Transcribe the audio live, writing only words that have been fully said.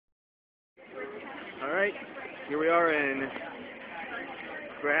Alright, here we are in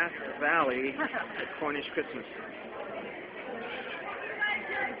Grass Valley at Cornish Christmas.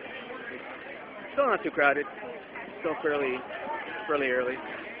 Still not too crowded, still fairly early.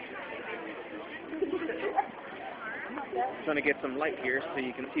 Trying to get some light here so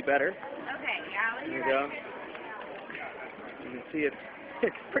you can see better. Okay, yeah. There you go. You can see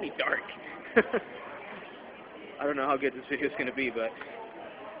it's pretty dark. I don't know how good this video is going to be, but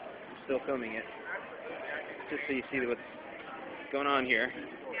I'm still filming it. Just so you see what's going on here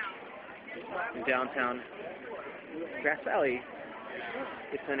in downtown Grass Valley.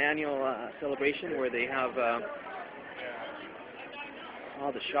 It's an annual celebration where they have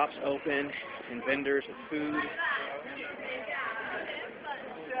all the shops open and vendors with food.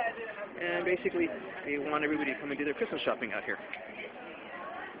 And basically, they want everybody to come and do their Christmas shopping out here.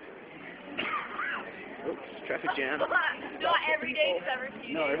 Oops, traffic jam. Not every day, it's every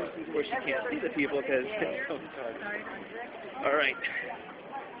few days. No, of course you can't see the people because it's so dark. All right,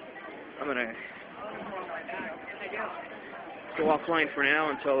 I'm gonna go offline for now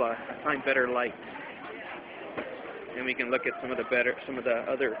until I find better light, and we can look at some of the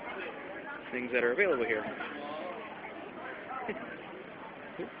other things that are available here.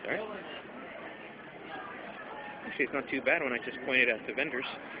 Oops, sorry. Actually, it's not too bad when I just pointed at the vendors.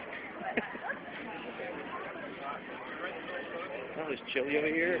 Oh, there's chili over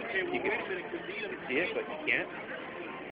here. You can see it, but you can't.